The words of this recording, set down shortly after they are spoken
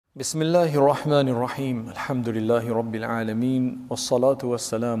بسم الله الرحمن الرحيم الحمد لله رب العالمين والصلاة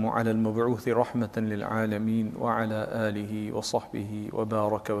والسلام على المبعوث رحمة للعالمين وعلى آله وصحبه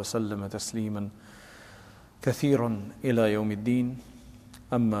وبارك وسلم تسليما كثيرا إلى يوم الدين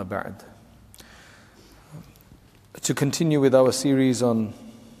أما بعد. To continue with our series on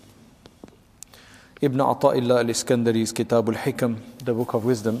Ibn Ata'illah al-Iskandari's Kitab al-Hikam, the Book of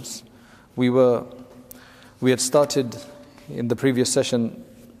Wisdoms, we had started in the previous session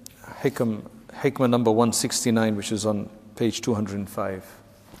Hikmah number 169, which is on page 205.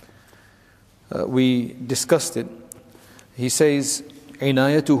 We discussed it. He says,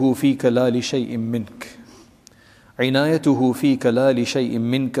 عنايته فيك لا لشيء منك عنايته فيك لا لشيء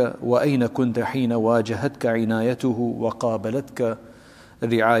منك وأين كنت حين واجهتك عنايته وقابلتك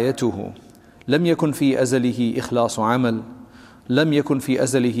رعايته لم يكن في أزله إخلاص عمل لم يكن في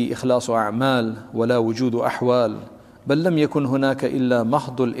أزله إخلاص أعمال ولا وجود أحوال بل لم يكن هناك إلا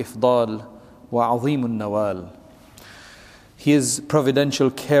محض الإفضال وعظيم النوال. His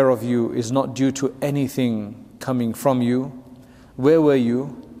providential care of you is not due to anything coming from you. Where were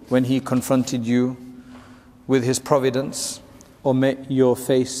you when he confronted you with his providence or met you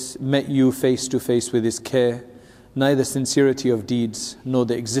face to face with his care? Neither sincerity of deeds nor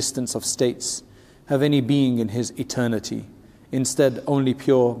the existence of states have any being in his eternity. Instead, only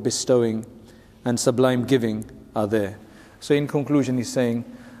pure bestowing and sublime giving are there. So in conclusion, he's saying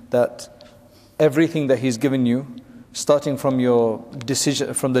that everything that he's given you, starting from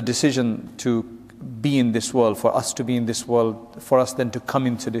the decision to be in this world, for us to be in this world, for us then to come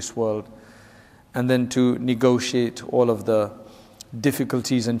into this world, and then to negotiate all of the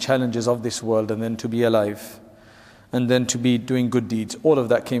difficulties and challenges of this world, and then to be alive, and then to be doing good deeds, all of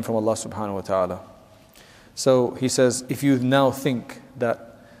that came from Allah subhanahu wa ta'ala. So he says, if you now think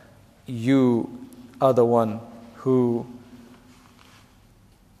that you are the one who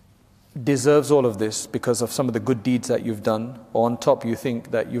deserves all of this because of some of the good deeds that you've done, or on top you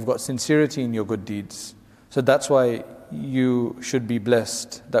think that you've got sincerity in your good deeds, so that's why you should be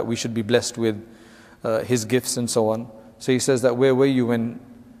blessed, that we should be blessed with his gifts and so on. So he says that where were you when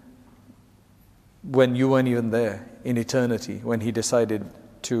you weren't even there in eternity, when he decided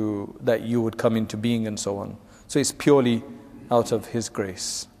that you would come into being and so on. So it's purely out of his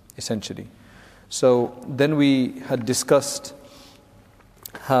grace, essentially. So then we had discussed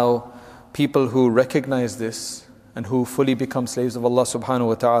how people who recognize this and who fully become slaves of Allah subhanahu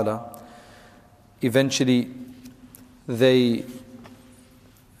wa ta'ala, eventually they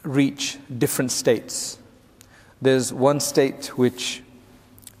reach different states. There's one state which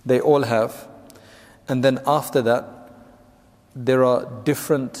they all have, and then after that there are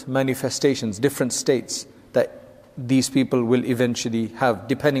different manifestations, different states that these people will eventually have,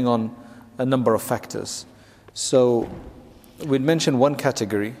 depending on a number of factors. So we'd mention one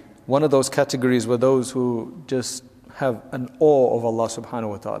category. One of those categories were those who just have an awe of Allah subhanahu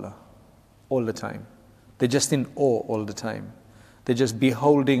wa ta'ala all the time. They're just in awe all the time. They're just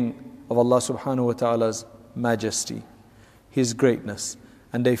beholding of Allah subhanahu wa ta'ala's majesty, His greatness,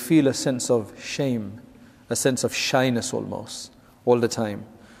 and they feel a sense of shame, a sense of shyness almost all the time.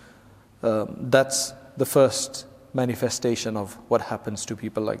 That's the first manifestation of what happens to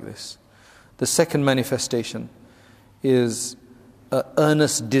people like this. The second manifestation is an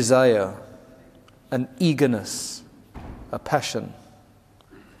earnest desire, an eagerness, a passion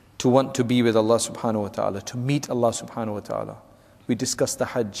to want to be with Allah subhanahu wa ta'ala, to meet Allah subhanahu wa ta'ala. We discussed the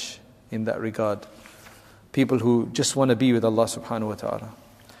Hajj in that regard. People who just want to be with Allah subhanahu wa ta'ala.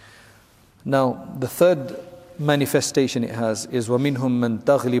 Now, the third manifestation it has is وَمِنْهُمْ مَنْ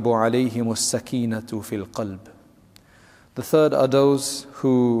تَغْلِبُ عَلَيْهِمُ السَّكِينَةُ فِي الْقَلْبِ. The third are those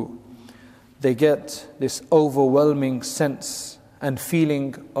who they get this overwhelming sense and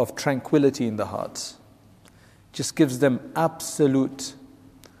feeling of tranquility in the heart. Just gives them absolute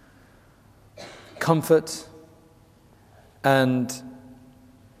comfort and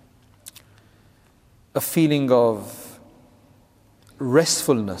a feeling of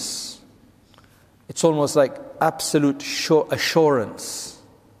restfulness. It's almost like absolute assurance,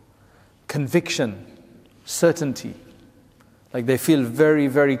 conviction, certainty. Like they feel very,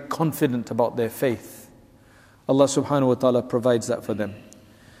 very confident about their faith. Allah subhanahu wa ta'ala provides that for them.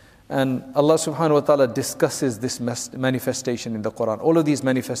 And Allah subhanahu wa ta'ala discusses this manifestation in the Quran. All of these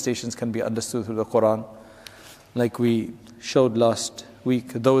manifestations can be understood through the Quran. Like we showed last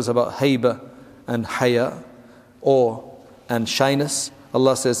week, those about hayba and haya, awe and shyness.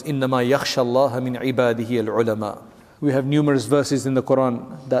 Allah says, إِنَّمَا يَخْشَى اللَّهَ مِنْ عِبَادِهِ الْعُلَمَاءِ. We have numerous verses in the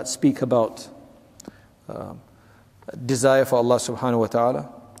Quran that speak about desire for Allah subhanahu wa ta'ala.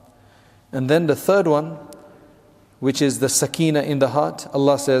 And then the third one which is the sakina in the heart.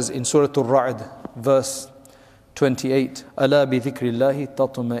 Allah says in Surah Al-Ra'd, verse 28, أَلَا بِذِكْرِ اللَّهِ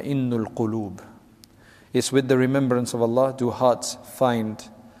تَطْمَئِنُّ الْقُلُوبِ. It's with the remembrance of Allah do hearts find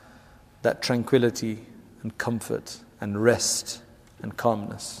that tranquility and comfort and rest and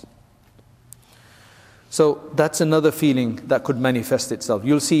calmness. So that's another feeling that could manifest itself.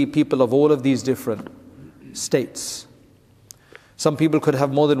 You'll see people of all of these different states. Some people could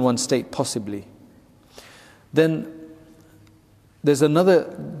have more than one state, possibly. Then there's another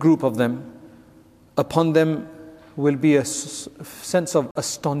group of them. Upon them will be a sense of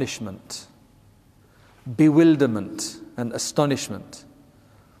astonishment, bewilderment and astonishment.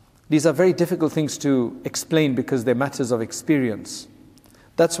 These are very difficult things to explain because they're matters of experience.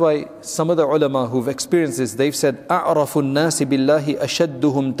 That's why some of the ulama who've experienced this, they've said, أَعْرَفُ النَّاسِ بِاللَّهِ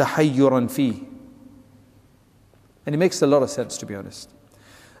أَشَدُّهُمْ تَحَيُّرًا فِيهِ. And it makes a lot of sense, to be honest.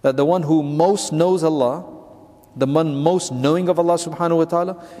 That the one who most knows Allah, the one most knowing of Allah subhanahu wa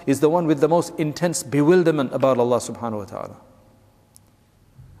ta'ala, is the one with the most intense bewilderment about Allah subhanahu wa ta'ala.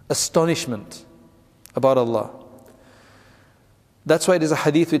 Astonishment about Allah. That's why there's a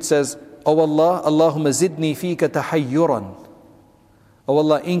hadith which says, "O Allah, Allahumma zidni fika tahayyuran." O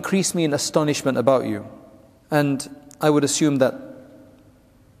Allah, increase me in astonishment about you. And I would assume that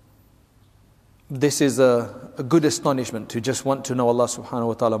this is a good astonishment, to just want to know Allah subhanahu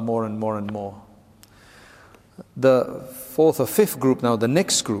wa ta'ala more and more and more. The fourth or fifth group now, the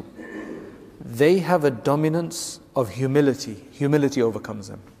next group, they have a dominance of humility. Humility overcomes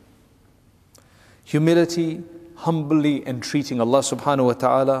them. Humility, humbly entreating Allah subhanahu wa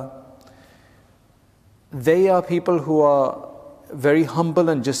ta'ala. They are people who are very humble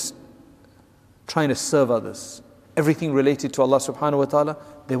and just trying to serve others. Everything related to Allah subhanahu wa ta'ala,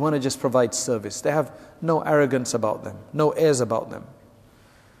 they want to just provide service. They have no arrogance about them, no airs about them.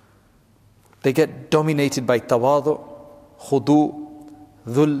 They get dominated by tawadu, khudu,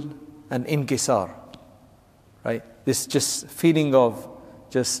 dhul and inkisar. Right? This just feeling of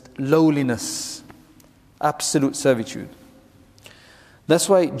just lowliness, absolute servitude. That's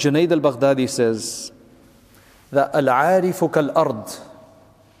why Junaid al-Baghdadi says that al-arifu kal-ard,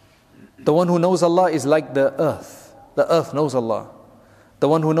 the one who knows Allah is like the earth. The earth knows Allah. The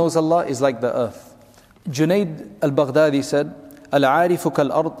one who knows Allah is like the earth. Junaid al-Baghdadi said, al-arifu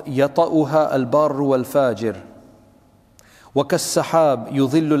kal-ard yata'uha al-barru wal-fajir وكالسحاب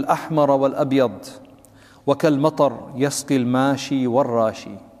يظل الأحمر والأبيض وكالمطر يسقي الماشي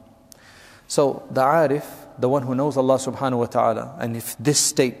والراشي. So the arif, the one who knows Allah subhanahu wa ta'ala, and if this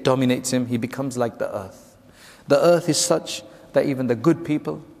state dominates him, he becomes like the earth. The earth is such that even the good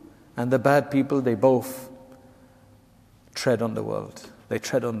people and the bad people, they both tread on the world. They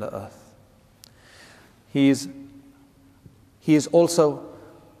tread on the earth. He is also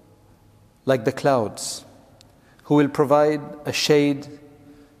like the clouds, who will provide a shade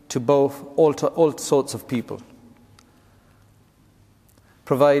to both all sorts of people.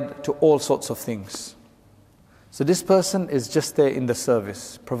 Provide to all sorts of things. So this person is just there in the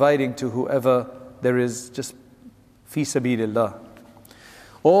service, providing to whoever there is, just fi sabilillah.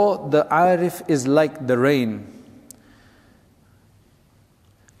 Or the arif is like the rain,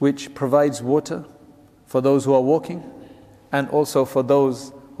 which provides water for those who are walking and also for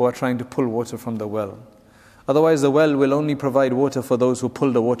those who are trying to pull water from the well. Otherwise, the well will only provide water for those who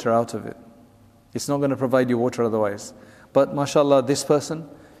pull the water out of it. It's not going to provide you water otherwise. But mashallah, this person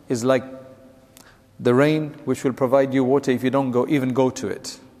is like the rain which will provide you water if you don't even go to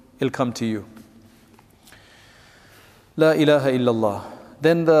it. It'll come to you. La ilaha illallah.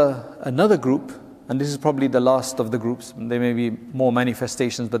 Then another group, and this is probably the last of the groups. There may be more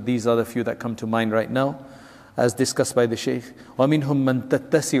manifestations, but these are the few that come to mind right now, as discussed by the Shaykh. وَمِنْهُمْ مَنْ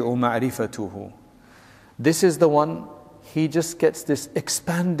تَتَّسِعُ مَعْرِفَتُهُ. This is the one, he just gets this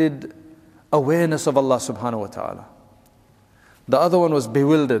expanded awareness of Allah subhanahu wa ta'ala. The other one was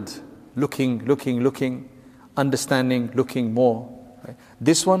bewildered, looking, understanding, looking more. Right?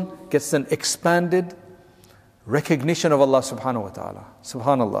 This one gets an expanded recognition of Allah subhanahu wa ta'ala.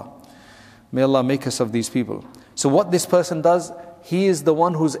 Subhanallah. May Allah make us of these people. So what this person does, he is the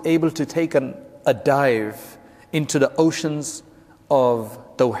one who's able to take a dive into the oceans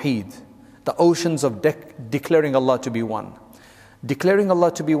of Tawheed, the oceans of declaring Allah to be one. Declaring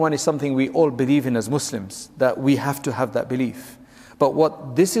Allah to be one is something we all believe in as Muslims, that we have to have that belief. But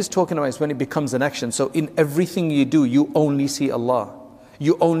what this is talking about is when it becomes an action. So in everything you do, you only see Allah.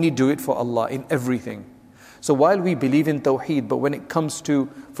 You only do it for Allah in everything. So while we believe in Tawheed, but when it comes to,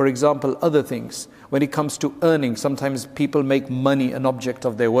 for example, other things, when it comes to earning, sometimes people make money an object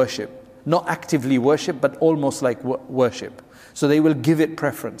of their worship. Not actively worship, but almost like worship. So they will give it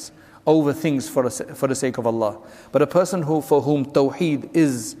preference. over things for the sake of Allah. But a person for whom Tawheed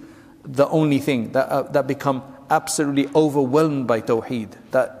is the only thing, that become absolutely overwhelmed by Tawheed.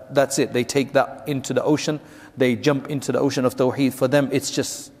 That's it. They take that into the ocean. They jump into the ocean of Tawheed. For them, it's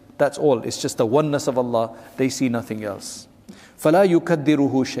just, that's all. It's just the oneness of Allah. They see nothing else. فَلَا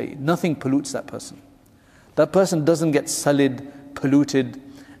يُكَدِّرُهُ شَيْءٍ. Nothing pollutes that person. That person doesn't get sullied, polluted,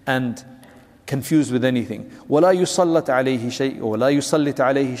 and confused with anything. وَلَا يُصَلَّتْ عَلَيْهِ شَيْءٍ وَلَا يُصَلِّتْ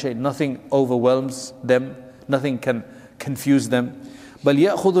عَلَيْهِ شَيْءٍ. Nothing overwhelms them. Nothing can confuse them. بَلْ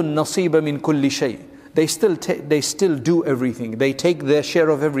يَأْخُذُ النَّصِيبَ مِنْ كُلِّ شَيْءٍ. They still do everything. They take their share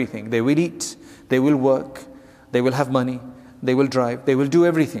of everything. They will eat. They will work. They will have money. They will drive. They will do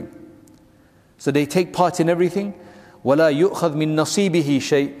everything. So they take part in everything. وَلَا يُؤْخَذْ مِن نَصِيبِهِ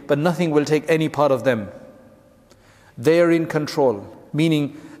شَيْءٍ. But nothing will take any part of them. They are in control,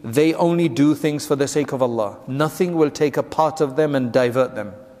 meaning they only do things for the sake of Allah. Nothing will take a part of them and divert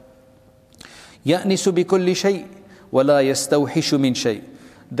them. يَأْنِسُ بِكُلِّ شَيْءٍ وَلَا يَسْتَوْحِشُ مِنْ شَيْءٍ.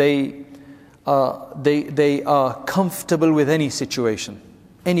 They are comfortable with any situation.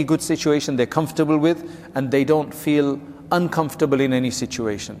 Any good situation they're comfortable with, and they don't feel uncomfortable in any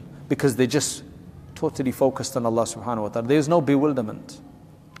situation because they're just totally focused on Allah subhanahu wa ta'ala. There's no bewilderment.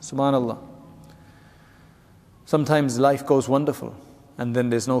 Subhanallah. Sometimes life goes wonderful and then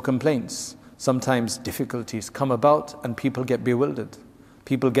there's no complaints. Sometimes difficulties come about and people get bewildered.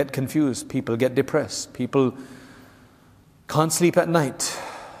 People get confused. People get depressed. People can't sleep at night.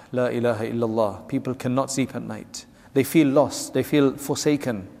 La ilaha illallah. People cannot sleep at night. They feel lost. They feel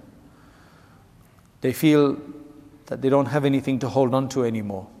forsaken. They feel that they don't have anything to hold on to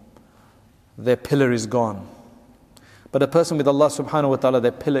anymore. Their pillar is gone. But a person with Allah subhanahu wa ta'ala,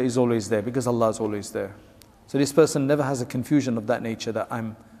 their pillar is always there because Allah is always there. So this person never has a confusion of that nature that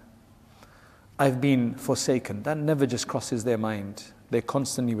I've been forsaken. That never just crosses their mind. They're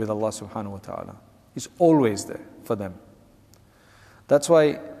constantly with Allah subhanahu wa ta'ala. He's always there for them. That's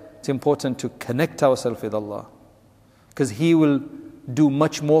why it's important to connect ourselves with Allah, because He will do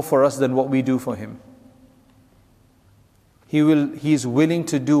much more for us than what we do for Him. He is willing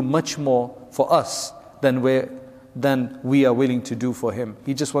to do much more for us than we are willing to do for Him.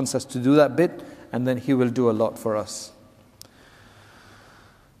 He just wants us to do that bit, and then He will do a lot for us.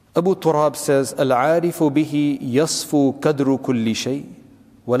 Abu Turab says, "Al-'arifu bihi yasfu kadru kulli shay,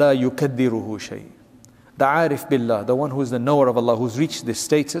 wala yukaddiruhu shay." The arif billah, the one who is the knower of Allah, who's reached this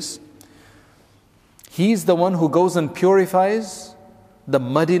status, he's the one who goes and purifies the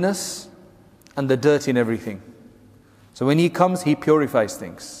muddiness and the dirt in everything. So when he comes, he purifies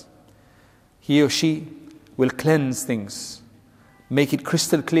things. He or she will cleanse things, make it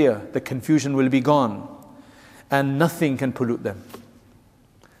crystal clear, the confusion will be gone, and nothing can pollute them.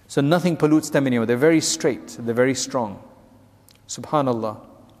 So nothing pollutes them anymore. They're very straight, they're very strong. Subhanallah.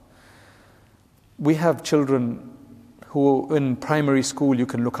 We have children who in primary school you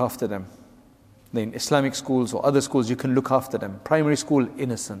can look after them. In Islamic schools or other schools you can look after them. Primary school,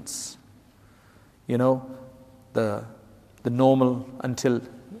 innocence. You know, the normal until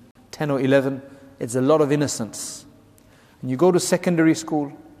 10 or 11, it's a lot of innocence. And you go to secondary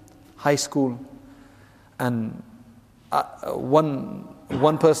school, high school, and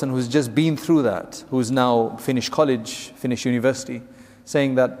one person who's just been through that, who's now finished college, finished university,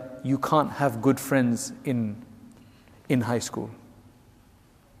 saying that you can't have good friends in high school.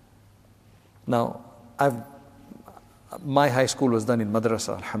 Now, my high school was done in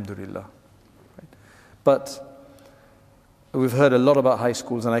madrasa, alhamdulillah. Right? But we've heard a lot about high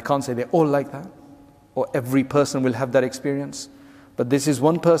schools, and I can't say they're all like that, or every person will have that experience. But this is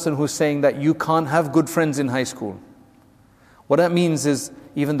one person who's saying that you can't have good friends in high school. What that means is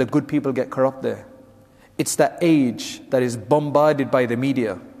even the good people get corrupt there. It's that age that is bombarded by the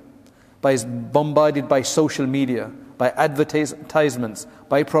media, bombarded by social media, by advertisements,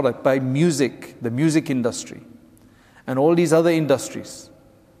 by product, by music, the music industry, and all these other industries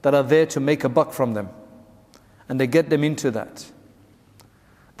that are there to make a buck from them. And they get them into that.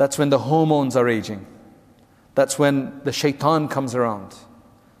 That's when the hormones are raging. That's when the shaitan comes around.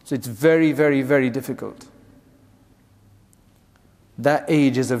 So it's very, very, very difficult. That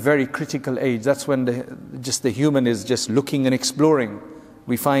age is a very critical age. That's when the human is just looking and exploring.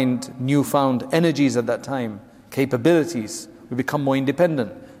 We find newfound energies at that time, capabilities. We become more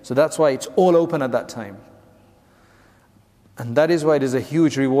independent. So that's why it's all open at that time. And that is why it is a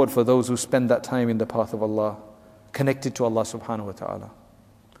huge reward for those who spend that time in the path of Allah, connected to Allah subhanahu wa ta'ala.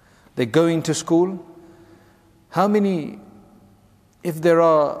 They're going to school. How many, if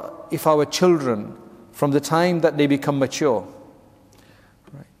our children, from the time that they become mature,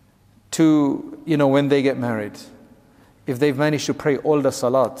 right, to, when they get married, if they've managed to pray all the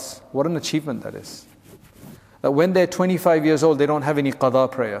salats, what an achievement that is. That when they're 25 years old, they don't have any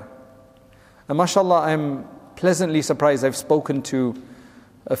qada prayer. And mashallah, I'm pleasantly surprised. I've spoken to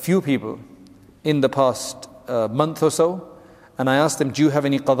a few people in the past month or so, and I asked them, do you have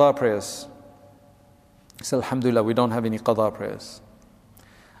any qada prayers? He said, alhamdulillah, we don't have any qada prayers.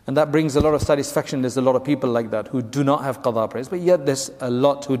 And that brings a lot of satisfaction. There's a lot of people like that who do not have qada prayers, but yet there's a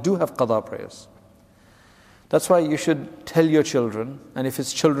lot who do have qada prayers. That's why you should tell your children, and if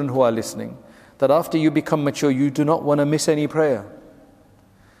it's children who are listening, that after you become mature, you do not want to miss any prayer.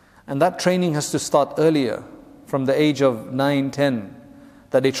 And that training has to start earlier, from the age of 9, 10,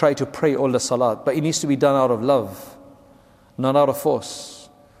 that they try to pray all the salat. But it needs to be done out of love, not out of force.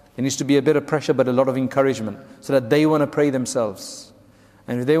 There needs to be a bit of pressure, but a lot of encouragement, so that they want to pray themselves.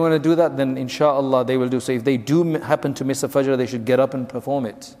 And if they want to do that, then inshallah they will do. So if they do happen to miss a fajr, they should get up and perform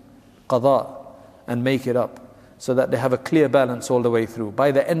it, qada, and make it up, so that they have a clear balance all the way through.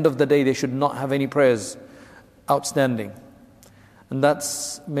 By the end of the day, they should not have any prayers outstanding. And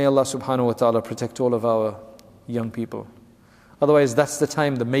that's, may Allah subhanahu wa ta'ala protect all of our young people. Otherwise, that's the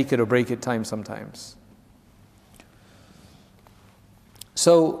time, the make it or break it time sometimes.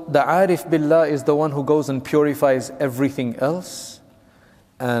 So, the Arif Billah is the one who goes and purifies everything else,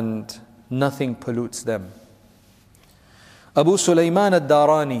 and nothing pollutes them. Abu Sulaiman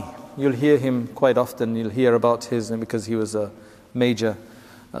al-Darani, you'll hear him quite often, you'll hear about his, because he was a major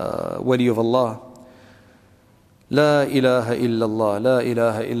wali of Allah. La ilaha illallah, la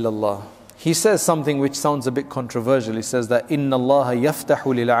ilaha illallah. He says something which sounds a bit controversial. He says that Inna Allah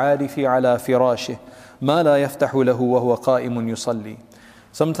yaftahu lil-'arifi ala firashih ma la yaftahu lahu wa huwa qa'imun yusalli.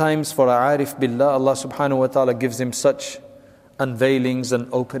 Sometimes for a Arif Billah, Allah subhanahu wa ta'ala gives him such unveilings and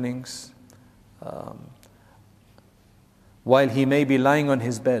openings while he may be lying on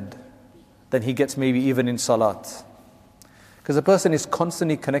his bed, then he gets maybe even in salat. Because a person is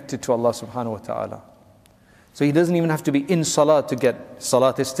constantly connected to Allah subhanahu wa ta'ala. So he doesn't even have to be in salat to get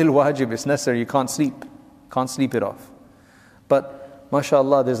salat. It's still wajib, it's necessary, you can't sleep it off. But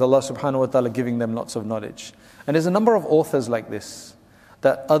mashallah, there's Allah subhanahu wa ta'ala giving them lots of knowledge. And there's a number of authors like this,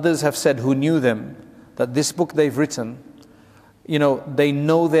 that others have said who knew them, that this book they've written, they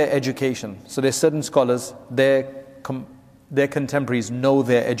know their education. So there's certain scholars, their contemporaries know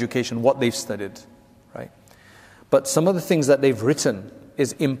their education, what they've studied, right? But some of the things that they've written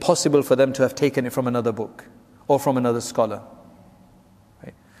is impossible for them to have taken it from another book or from another scholar,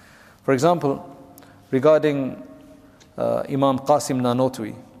 right? For example, regarding Imam Qasim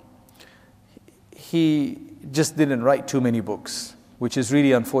Nanotwi, he just didn't write too many books, which is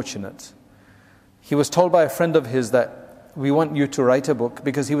really unfortunate. He was told by a friend of his that we want you to write a book,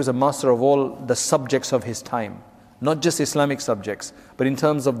 because he was a master of all the subjects of his time. Not just Islamic subjects, but in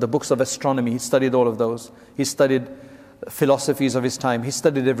terms of the books of astronomy, he studied all of those. He studied philosophies of his time. He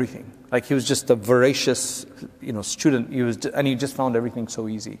studied everything. Like he was just a voracious, student. And he just found everything so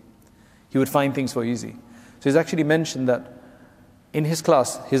easy. He would find things so easy. So he's actually mentioned that in his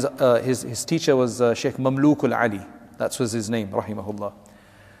class, his teacher was Sheikh Mamluk al-Ali. That was his name, rahimahullah.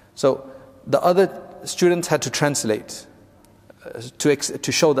 So the other students had to translate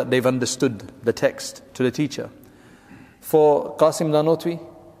to show that they've understood the text to the teacher. For Qasim Nanotwi,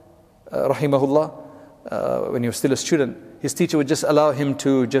 rahimahullah, when he was still a student, his teacher would just allow him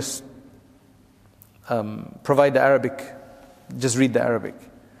to just provide the Arabic, just read the Arabic.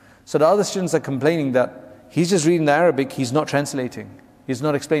 So the other students are complaining that he's just reading the Arabic, he's not translating, he's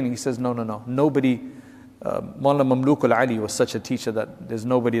not explaining. He says, no, nobody, Mawlana Mamluk al-Ali was such a teacher that there's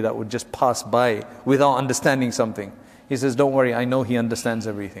nobody that would just pass by without understanding something. He says, don't worry, I know he understands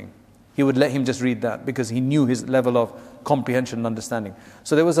everything. He would let him just read that because he knew his level of comprehension and understanding.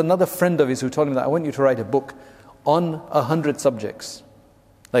 So there was another friend of his who told him that I want you to write a book on 100 subjects,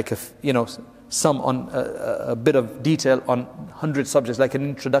 like some on a bit of detail on 100 subjects, like an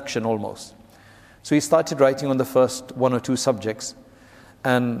introduction almost. So he started writing on the first 1 or 2 subjects,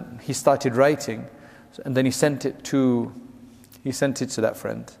 and he started writing, and then he sent it to that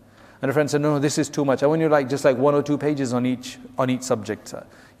friend. And the friend said, no, this is too much. I want you to just 1 or 2 pages on each subject,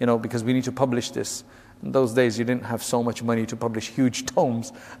 because we need to publish this. In those days, you didn't have so much money to publish huge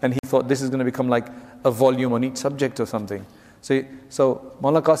tomes, and he thought this is going to become like a volume on each subject or something. So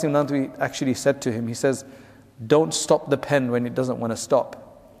Mawlana Qasim Nanotwi actually said to him, he says, don't stop the pen when it doesn't want to stop.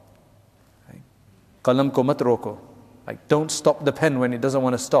 Qalam ko mat roko. Don't stop the pen when it doesn't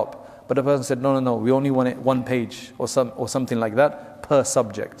want to stop. But the person said, no, we only want it 1 page or something like that per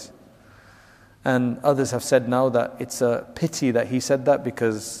subject. And others have said now that it's a pity that he said that,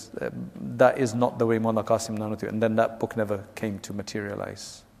 because that is not the way Mawlana Qasim Nanotwi, and then that book never came to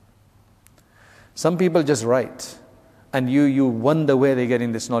materialize. Some people just write, And you wonder where they're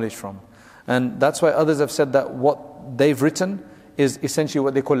getting this knowledge from. And that's why others have said that what they've written is essentially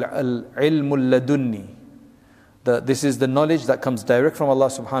what they call al-ilmul ladunni. This is the knowledge that comes direct from Allah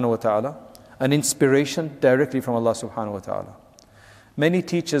subhanahu wa ta'ala, an inspiration directly from Allah subhanahu wa ta'ala. Many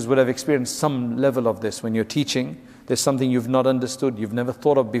teachers would have experienced some level of this. When you're teaching, there's something you've not understood, you've never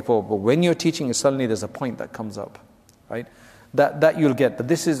thought of before, but when you're teaching, suddenly there's a point that comes up, right? That you'll get. But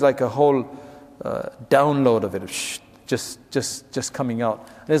this is like a whole download of it, just coming out.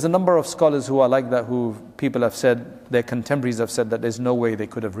 There's a number of scholars who are like that, who people have said, their contemporaries have said that there's no way they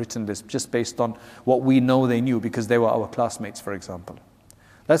could have written this just based on what we know they knew because they were our classmates, for example.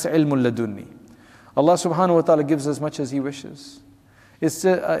 That's ilmul ladunni. Allah subhanahu wa ta'ala gives as much as He wishes. It's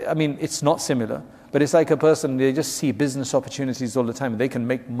not similar, but it's like a person, they just see business opportunities all the time. They can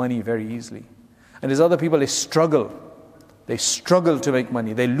make money very easily. And there's other people, they struggle. They struggle to make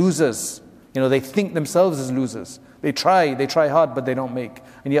money. They're losers. They think themselves as losers. They try hard, but they don't make.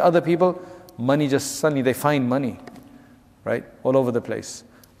 And yet other people, money just suddenly, they find money, right? All over the place.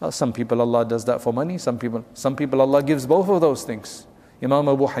 Well, some people Allah does that for money. Some people Allah gives both of those things. Imam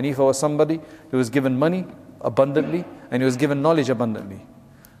Abu Hanifa was somebody who was given money abundantly and he was given knowledge abundantly.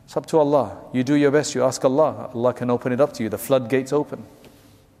 It's up to Allah. You do your best, you ask Allah. Allah can open it up to you. The floodgates open.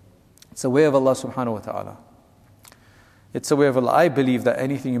 It's a way of Allah subhanahu wa ta'ala. It's a way of Allah. I believe that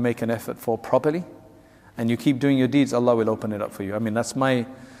anything you make an effort for properly and you keep doing your deeds, Allah will open it up for you.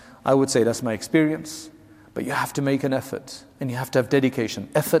 I would say that's my experience. But you have to make an effort and you have to have dedication.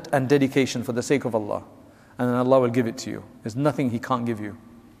 Effort and dedication for the sake of Allah. And then Allah will give it to you. There's nothing He can't give you.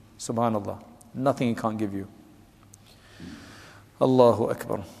 Subhanallah. Nothing He can't give you. Allahu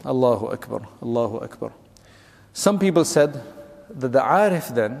Akbar. Allahu Akbar. Allahu Akbar. Some people said that the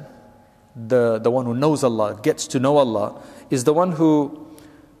arif then, the one who knows Allah, gets to know Allah, is the one who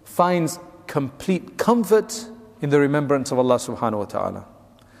finds complete comfort in the remembrance of Allah subhanahu wa ta'ala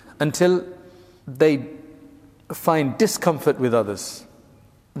until they find discomfort with others.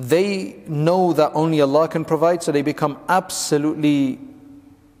 They know that only Allah can provide, so they become absolutely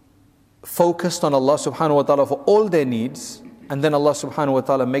focused on Allah subhanahu wa ta'ala for all their needs, and then Allah subhanahu wa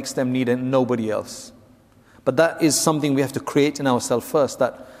ta'ala makes them need and nobody else. But that is something we have to create in ourselves first,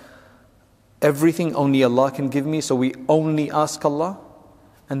 that everything only Allah can give me, so we only ask Allah,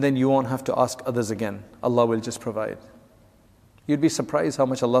 and then you won't have to ask others again. Allah will just provide. You'd be surprised how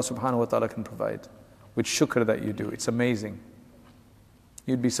much Allah subhanahu wa ta'ala can provide with shukr that you do. It's amazing.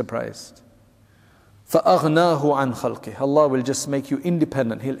 You'd be surprised. فَأَغْنَاهُ عَنْ خَلْقِهِ. Allah will just make you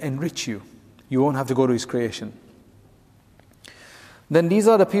independent. He'll enrich you. You won't have to go to His creation. Then these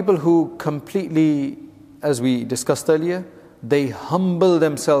are the people who completely, as we discussed earlier, they humble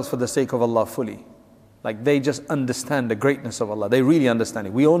themselves for the sake of Allah fully. Like they just understand the greatness of Allah. They really understand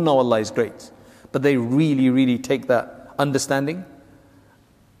it. We all know Allah is great. But they really, really take that understanding.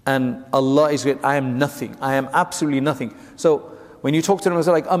 And Allah is great. I am nothing. I am absolutely nothing. So when you talk to them, it's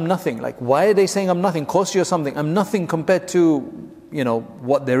like, I'm nothing. Like, why are they saying I'm nothing? Of course you're something. I'm nothing compared to,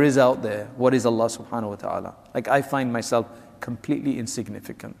 what there is out there. What is Allah subhanahu wa ta'ala? Like, I find myself completely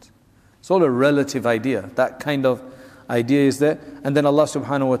insignificant. It's all a relative idea. That kind of idea is there. And then Allah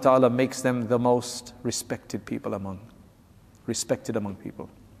subhanahu wa ta'ala makes them the most respected among people.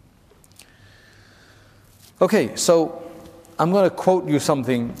 Okay, so I'm going to quote you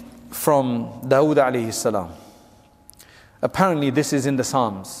something from Dawood alayhi salam. Apparently this is in the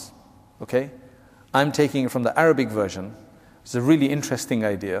Psalms, okay? I'm taking it from the Arabic version. It's a really interesting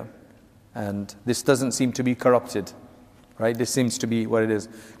idea, and this doesn't seem to be corrupted, right? This seems to be what it is.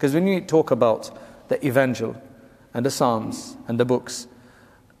 Because when we talk about the Evangel and the Psalms and the books,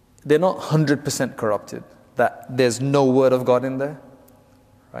 they're not 100% corrupted, that there's no word of God in there,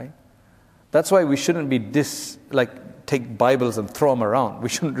 right? That's why we shouldn't be take Bibles and throw them around. We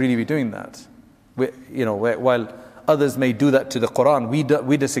shouldn't really be doing that. While others may do that to the Quran,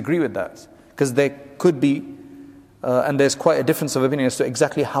 we disagree with that. Because there could be, and there's quite a difference of opinion as to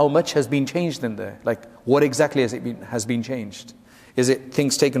exactly how much has been changed in there. Like, what exactly has been changed? Is it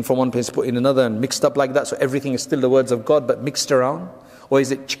things taken from one place, put in another and mixed up like that, so everything is still the words of God but mixed around? Or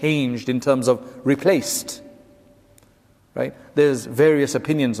is it changed in terms of replaced? Right? There's various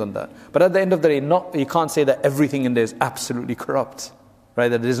opinions on that. But at the end of the day, you can't say that everything in there is absolutely corrupt. Right?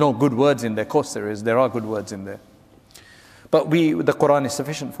 That there's no good words in there. Of course there is. There are good words in there. But the Quran is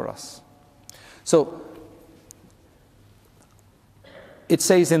sufficient for us. So, it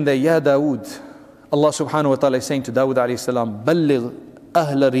says in there, Ya Dawood, Allah subhanahu wa ta'ala is saying to Dawood alayhi salam, بَلِّغْ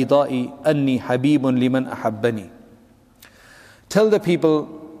أَهْلَ رِضَائِ أَنِّي حَبِيبٌ لِمَنْ أَحَبَّنِي. Tell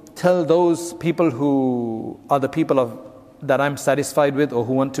those people who are the people that I'm satisfied with, or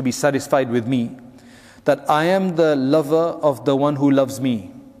who want to be satisfied with me, that I am the lover of the one who loves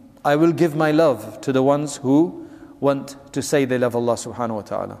me. I will give my love to the ones who want to say they love Allah subhanahu wa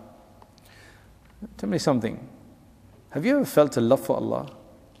ta'ala. Tell me something. Have you ever felt a love for Allah?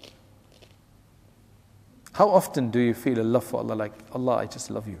 How often do you feel a love for Allah? Like, Allah, I just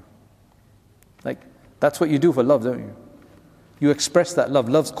love you. Like, that's what you do for love, don't you? You express that love.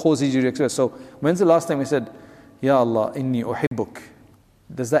 Love causes you to express. So, when's the last time we said, Ya Allah, inni uhibbuk?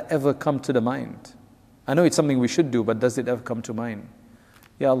 Does that ever come to the mind? I know it's something we should do, but does it ever come to mind?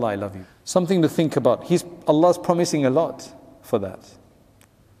 Ya Allah, I love you. Something to think about. Allah's promising a lot for that.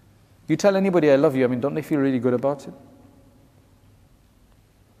 You tell anybody I love you, don't they feel really good about it?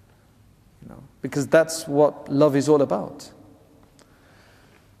 Because that's what love is all about.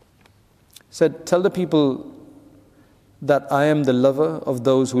 Said, tell the people that I am the lover of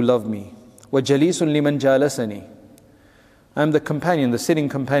those who love me. وَجَلِيسٌ لِمَنْ جَالَسَنِي. I am the companion, the sitting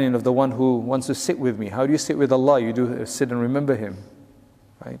companion of the one who wants to sit with me. How do you sit with Allah? You do sit and remember Him.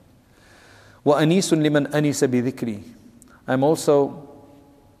 Right? وَأَنِيسٌ لِمَنْ أَنِيسَ بِذِكْرِي. I'm also,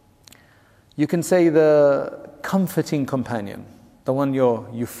 you can say, the comforting companion. The one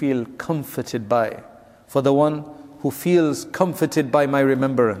you feel comforted by. For the one who feels comforted by my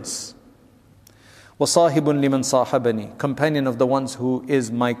remembrance. وَصَاحِبٌ لِمَنْ صَاحَبَنِي. Companion of the ones who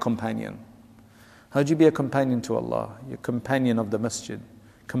is my companion. How do you be a companion to Allah? You're companion of the masjid.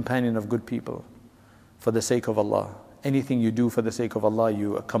 Companion of good people. For the sake of Allah. Anything you do for the sake of Allah,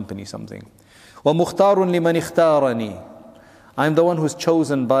 you accompany something. وَمُخْتَارٌ لِمَنْ اخْتَارَنِي. I'm the one who's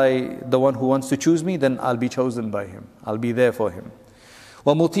chosen by the one who wants to choose me, then I'll be chosen by him. I'll be there for him.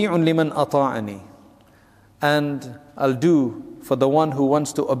 وَمُطِيعٌ لِمَنْ أَطَاعَنِي. And I'll do for the one who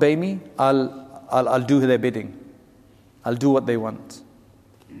wants to obey me, I'll do their bidding. I'll do what they want.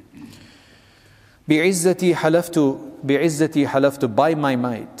 بِعِزَّتِي حَلَفْتُ. By my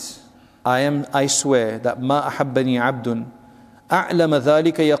might, I swear that مَا أَحَبَّنِي عَبْدٌ أَعْلَمَ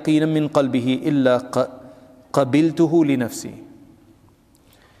ذَلِكَ يَقِينًا مِنْ قَلْبِهِ إِلَّا قَبِلْتُهُ لِنَفْسِي.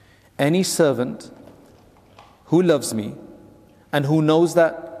 Any servant who loves me and who knows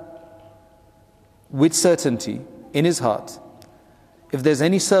that with certainty in his heart, if there's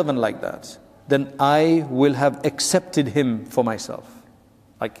any servant like that, then I will have accepted him for myself.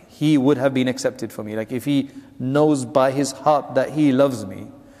 Like he would have been accepted for me. Like if he knows by his heart that he loves me,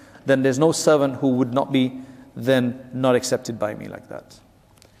 then there's no servant who would not be then not accepted by me like that.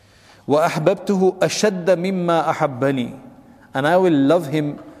 وَأَحْبَبْتُهُ أَشَدَّ مِمَّا أَحَبَّنِي. And I will love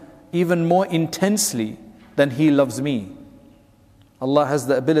him even more intensely than he loves me. Allah has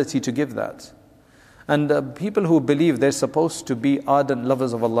the ability to give that. And people who believe they're supposed to be ardent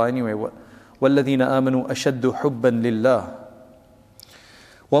lovers of Allah anyway. وَالَّذِينَ آمَنُوا أَشَدُّ حُبًّا لِلَّهِ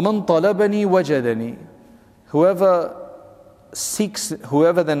وَمَنْ طَلَبَنِي وَجَدَنِي.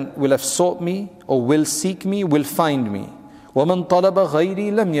 Whoever then will have sought me or will seek me will find me. وَمَنْ طَلَبَ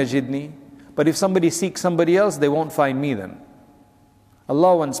غَيْرِي لَمْ يَجِدْنِي. But if somebody seeks somebody else, they won't find me then.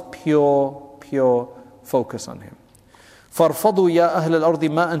 Allah wants pure focus on Him. فَارْفَضُوا يَا أَهْلَ الْأَرْضِ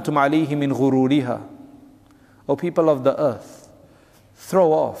مَا أَنْتُمْ عَلَيْهِ مِنْ غُرُورِهَا. O people of the earth,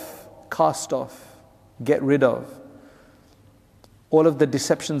 throw off, cast off, get rid of all of the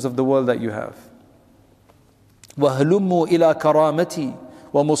deceptions of the world that you have. وَهَلُمُّوا إِلَى كَرَامَتِي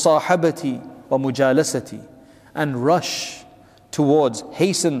وَمُصَاحَبَتِي وَمُجَالَسَتِي. And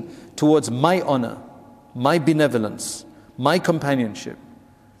hasten towards my honor, my benevolence, my companionship,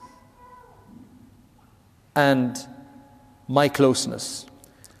 and my closeness.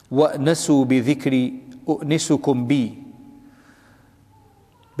 وَأْنَسُوا بِذِكْرِ أُؤْنِسُكُمْ بِي.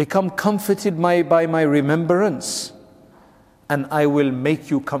 Become comforted by my remembrance, and I will make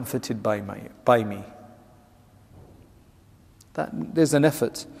you comforted by me. There's an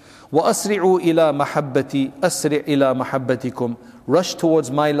effort. وَأَسْرِعُوا إِلَى مَحَبَّتِي أَسْرِعْ إِلَى مَحَبَّتِكُمْ. Rush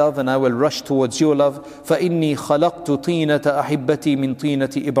towards my love and I will rush towards your love. فَإِنِّي خَلَقْتُ طِينَةَ أَحِبَّتِي مِنْ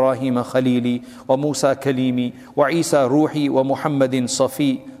طِينَةِ إِبْرَاهِيمَ خَلِيلِي وَمُوسَى كَلِيمِي وَعِيسَى رُوحِي وَمُحَمَّدٍ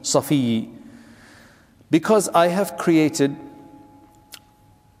صَفِيِّي. Because I have created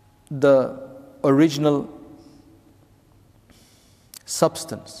the original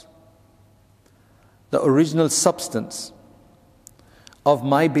substance of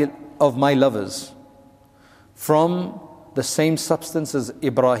my lovers, from the same substance as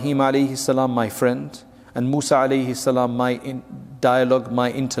Ibrahim alayhi salam, my friend, and Musa alayhi salam, my dialogue,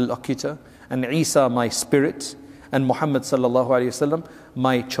 my interlocutor, and Isa, my spirit, and Muhammad sallallahu alayhi wasallam,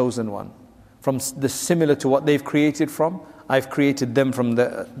 my chosen one. From the similar to what they've created from, I've created them from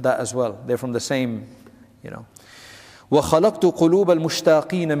that as well. They're from the same, وَخَلَقْتُ قُلُوبَ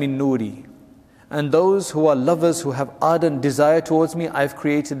الْمُشْتَاقِينَ مِن نُورِي. And those who are lovers, who have ardent desire towards me, I've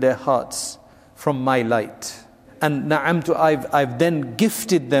created their hearts from my light. And na'amtu, I've then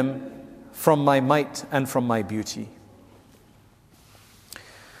gifted them from my might and from my beauty.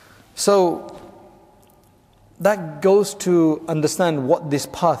 So that goes to understand what this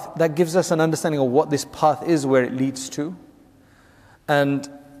path, that gives us an understanding of what this path is, where it leads to. And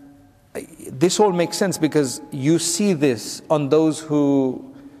this all makes sense because you see this on those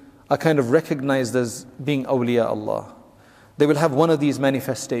who are kind of recognized as being awliya Allah. They will have one of these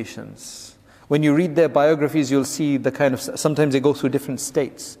manifestations. When you read their biographies, you'll see the kind of, sometimes they go through different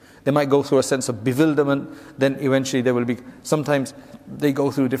states. They might go through a sense of bewilderment, then eventually there will be, sometimes they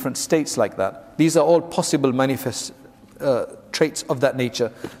go through different states like that. These are all possible manifest traits of that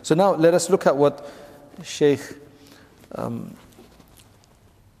nature. So now let us look at what Shaykh Abdullah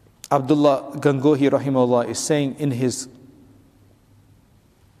Gangohi rahimahullah is saying in his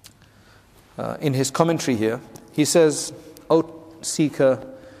commentary here. He says, O seeker,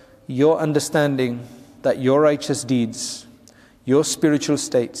 your understanding that your righteous deeds, your spiritual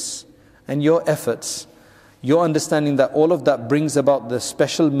states, and your efforts, your understanding that all of that brings about the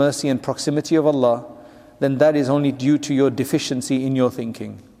special mercy and proximity of Allah, then that is only due to your deficiency in your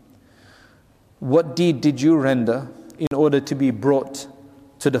thinking. What deed did you render in order to be brought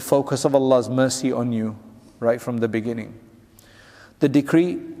to the focus of Allah's mercy on you right from the beginning? The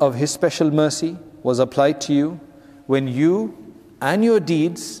decree of His special mercy was applied to you when you and your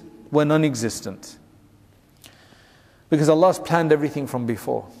deeds were non-existent. Because Allah has planned everything from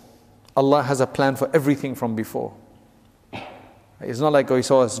before. Allah has a plan for everything from before. It's not like, oh, He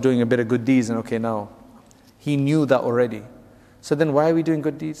saw us doing a bit of good deeds and okay, now. He knew that already. So then why are we doing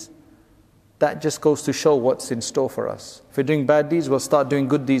good deeds? That just goes to show what's in store for us. If we're doing bad deeds, we'll start doing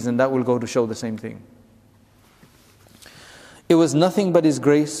good deeds and that will go to show the same thing. It was nothing but His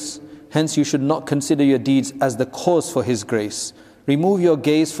grace, hence you should not consider your deeds as the cause for His grace. Remove your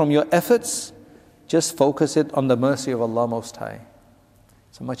gaze from your efforts, just focus it on the mercy of Allah Most High.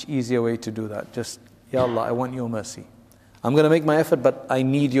 It's a much easier way to do that. Just, Ya Allah, I want your mercy. I'm going to make my effort, but I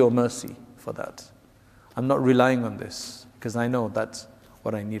need your mercy for that. I'm not relying on this, because I know that's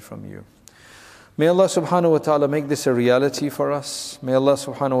what I need from you. May Allah subhanahu wa ta'ala make this a reality for us. May Allah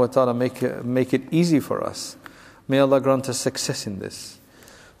subhanahu wa ta'ala make it easy for us. May Allah grant us success in this.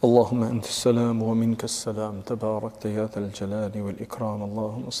 اللهم أنت السلام ومنك السلام تباركت يا ذا الجلال والإكرام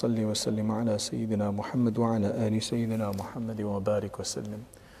اللهم صل وسلم على سيدنا محمد وعلى آل سيدنا محمد وبارك وسلم.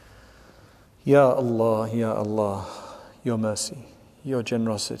 Ya Allah, your mercy, your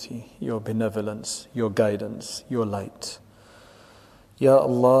generosity, your benevolence, your guidance, your light. Ya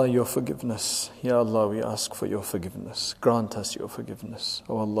Allah, your forgiveness. Ya Allah, we ask for your forgiveness. Grant us your forgiveness.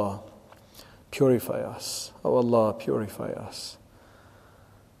 O Allah, purify us. O Allah, purify us.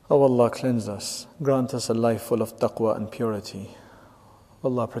 O Allah, cleanse us. Grant us a life full of taqwa and purity. O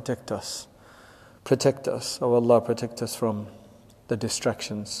Allah, protect us. Protect us. O Allah, protect us from the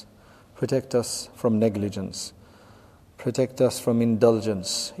distractions. Protect us from negligence. Protect us from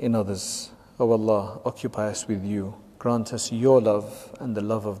indulgence in others. O Allah, occupy us with you. Grant us your love and the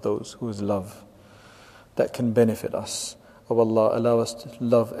love of those whose love that can benefit us. O Allah, allow us to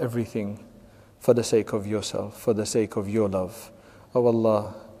love everything for the sake of yourself, for the sake of your love. O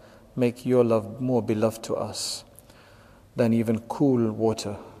Allah, make your love more beloved to us than even cool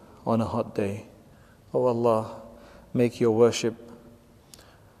water on a hot day. O Allah, make your worship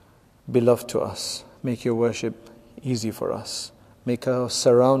beloved to us. Make your worship easy for us. Make our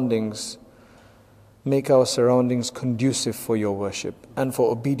surroundings conducive for your worship and for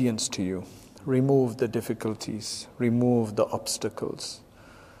obedience to you. Remove the difficulties, remove the obstacles.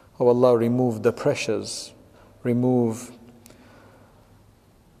 O Allah, remove the pressures, remove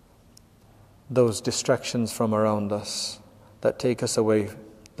those distractions from around us that take us away,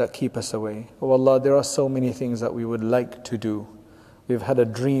 that keep us away. Oh Allah, there are so many things that we would like to do. We've had a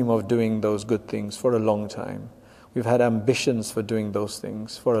dream of doing those good things for a long time. We've had ambitions for doing those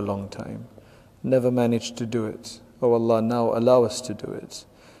things for a long time. Never managed to do it. Oh Allah, now allow us to do it.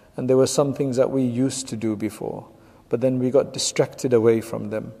 And there were some things that we used to do before, but then we got distracted away from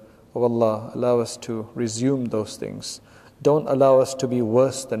them. Oh Allah, allow us to resume those things. Don't allow us to be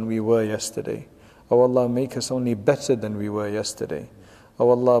worse than we were yesterday. Oh Allah, make us only better than we were yesterday. Oh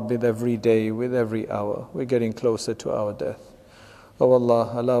Allah, with every day, with every hour, we're getting closer to our death. Oh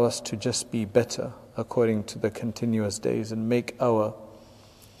Allah, allow us to just be better according to the continuous days and make our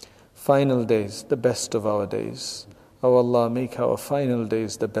final days the best of our days. Oh Allah, make our final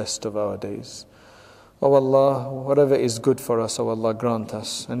days the best of our days. Oh Allah, whatever is good for us, oh Allah, grant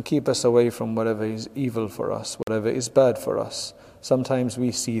us and keep us away from whatever is evil for us, whatever is bad for us. Sometimes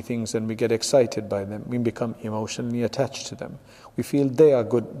we see things and we get excited by them. We become emotionally attached to them. We feel they are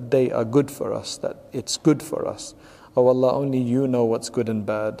good for us, that it's good for us. Oh Allah, only you know what's good and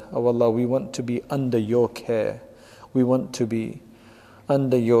bad. Oh Allah, we want to be under your care. We want to be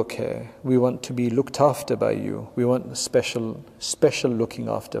under your care. We want to be looked after by you. We want a special looking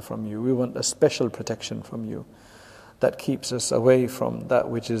after from you. We want a special protection from you that keeps us away from that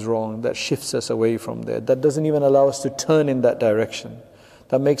which is wrong, that shifts us away from there, that doesn't even allow us to turn in that direction,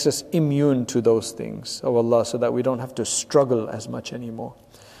 that makes us immune to those things, oh Allah, so that we don't have to struggle as much anymore.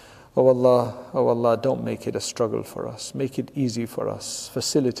 Oh Allah, don't make it a struggle for us. Make it easy for us.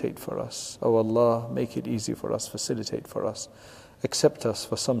 Facilitate for us. Oh Allah, make it easy for us. Facilitate for us. Accept us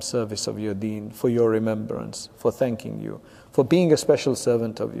for some service of your deen, for your remembrance, for thanking you, for being a special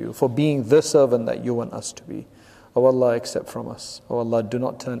servant of you, for being the servant that you want us to be. Oh Allah, accept from us. Oh Allah, do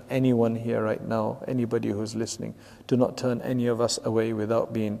not turn anyone here right now, anybody who's listening, do not turn any of us away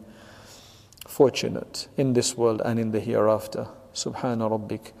without being fortunate in this world and in the hereafter. Subhana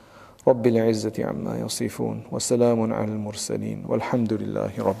rabbik, Rabbil izzati amma yasifun, wa salamun ala al-mursaleen,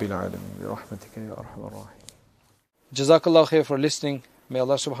 walhamdulillahi Rabbil alamin, bi rahmatika ya arhamar rahim. Jazakallah khair for listening. May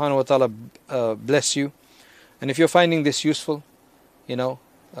Allah subhanahu wa ta'ala bless you. And if you're finding this useful,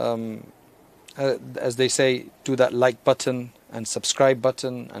 as they say, do that like button and subscribe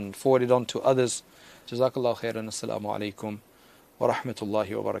button and forward it on to others. Jazakallah khairan. Assalamu alaikum wa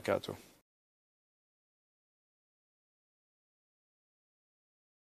rahmatullahi wa barakatuh.